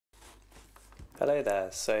Hello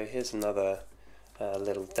there, so here's another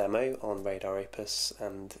little demo on RadarOpus,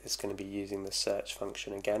 and it's going to be using the search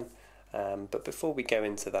function again. But before we go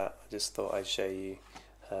into that, I just thought I'd show you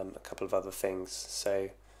a couple of other things. So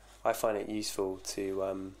I find it useful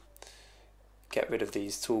to get rid of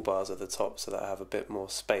these toolbars at the top so that I have a bit more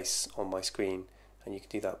space on my screen, and you can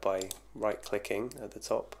do that by right clicking at the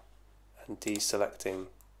top and deselecting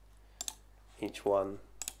each one,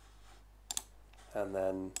 and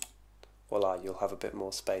then voila, you'll have a bit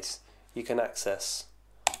more space. You can access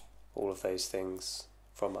all of those things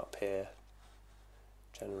from up here,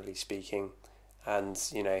 generally speaking, and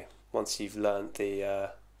once you've learnt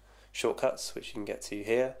the shortcuts, which you can get to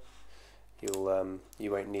here, you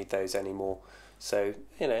won't need those anymore. So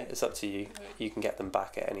it's up to you. You can get them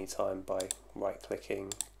back at any time by right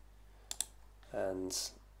clicking and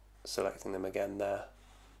selecting them again there.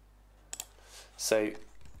 So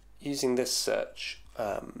using this search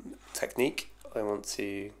technique, I want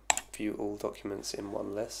to view all documents in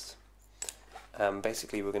one list.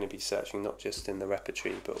 Basically we're going to be searching not just in the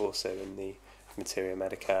repertory but also in the Materia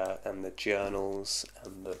Medica and the journals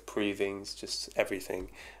and the Provings, just everything,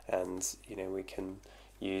 and we can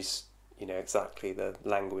use exactly the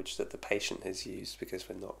language that the patient has used, because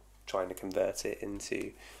we're not trying to convert it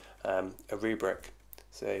into a rubric.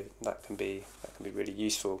 So that can be really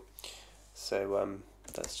useful. So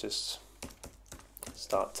let's just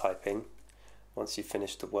start typing. Once you've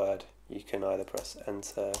finished the word, you can either press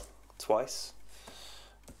enter twice,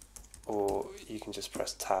 or you can just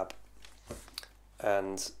press tab,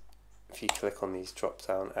 and if you click on these drop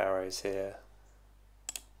down arrows here,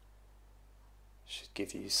 it should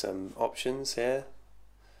give you some options here,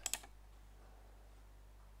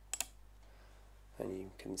 and you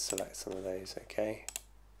can select some of those, okay,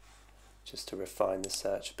 just to refine the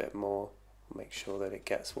search a bit more, make sure that it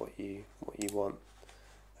gets what you want.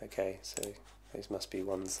 Okay, so those must be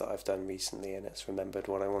ones that I've done recently and it's remembered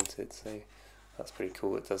what I wanted, so that's pretty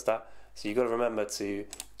cool, it does that. So you've got to remember to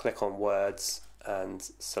click on words and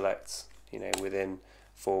select within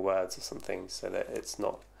 4 words or something, so that it's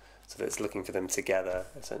looking for them together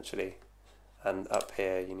essentially. And up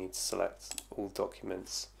here you need to select all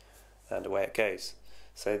documents, and away it goes.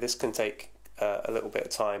 So this can take a little bit of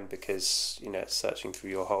time because it's searching through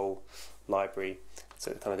your whole library, so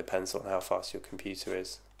it kind of depends on how fast your computer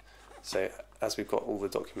is. So as we've got all the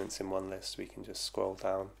documents in one list, we can just scroll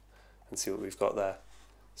down and see what we've got there.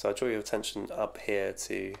 So I draw your attention up here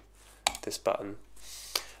to this button,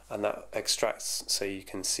 and that extracts so you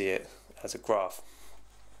can see it as a graph.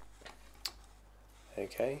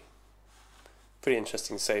 Okay, pretty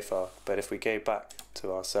interesting so far, but if we go back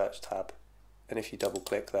to our search tab, and if you double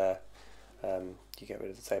click there, you get rid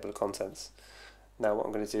of the table of contents. Now what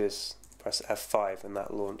I'm going to do is press F5, and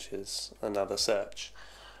that launches another search.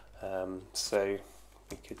 So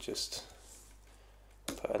we could just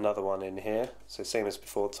put another one in here. So same as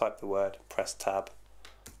before, type the word, press tab,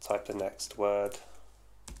 type the next word,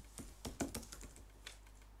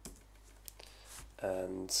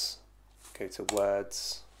 and go to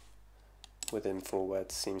words. Within 4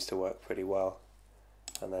 words seems to work pretty well,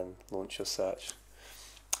 and then launch your search.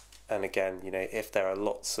 And again, if there are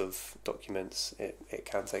lots of documents, it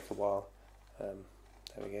can take a while.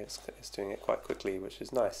 There we go, it's doing it quite quickly, which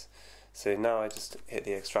is nice. So now I just hit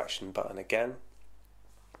the extraction button again,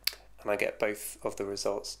 and I get both of the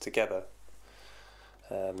results together.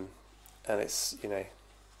 And it's,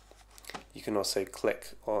 you can also click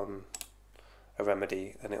on a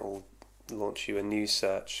remedy and it will launch you a new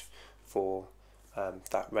search for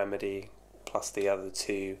that remedy plus the other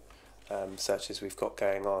 2 searches we've got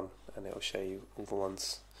going on, and it will show you all the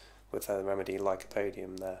ones with the remedy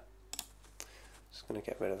lycopodium there. Just going to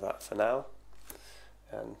get rid of that for now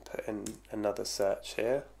and put in another search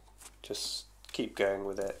here. Just keep going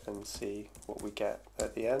with it and see what we get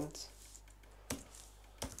at the end.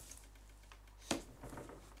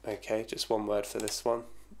 Okay, just one word for this one,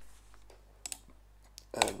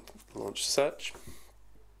 and launch search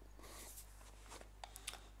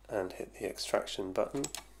and hit the extraction button.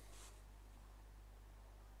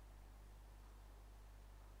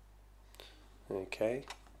 Okay,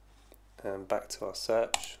 and back to our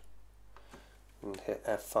search and hit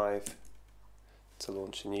F5 to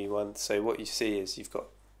launch a new one. So what you see is you've got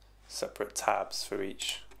separate tabs for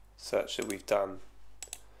each search that we've done,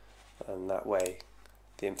 and that way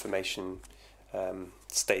the information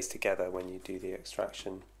stays together when you do the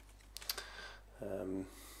extraction.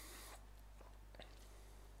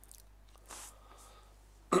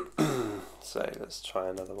 So let's try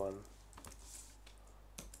another one.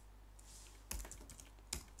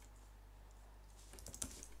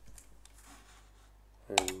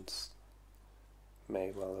 And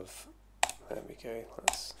may well have, there we go,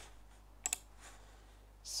 let's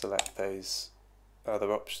select those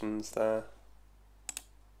other options there.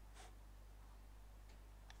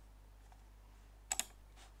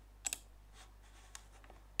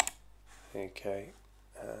 Okay,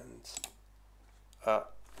 and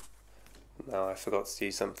now I forgot to do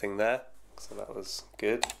something there, so that was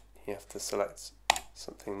good. You have to select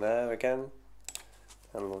something there again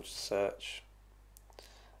and launch the search,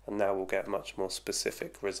 and now we'll get much more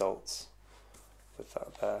specific results with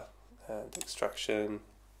that there. And extraction,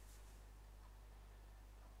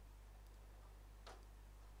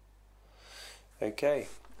 okay,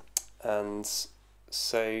 and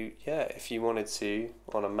so yeah, if you wanted to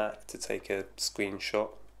on a Mac to take a screenshot,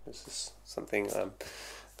 this is something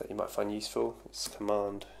that you might find useful. It's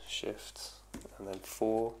Command Shift and then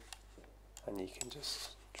 4, and you can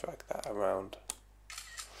just drag that around,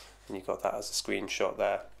 and you've got that as a screenshot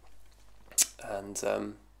there.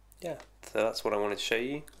 And yeah, so that's what I wanted to show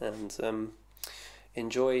you, and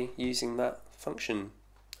enjoy using that function.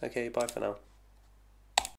 Okay, bye for now.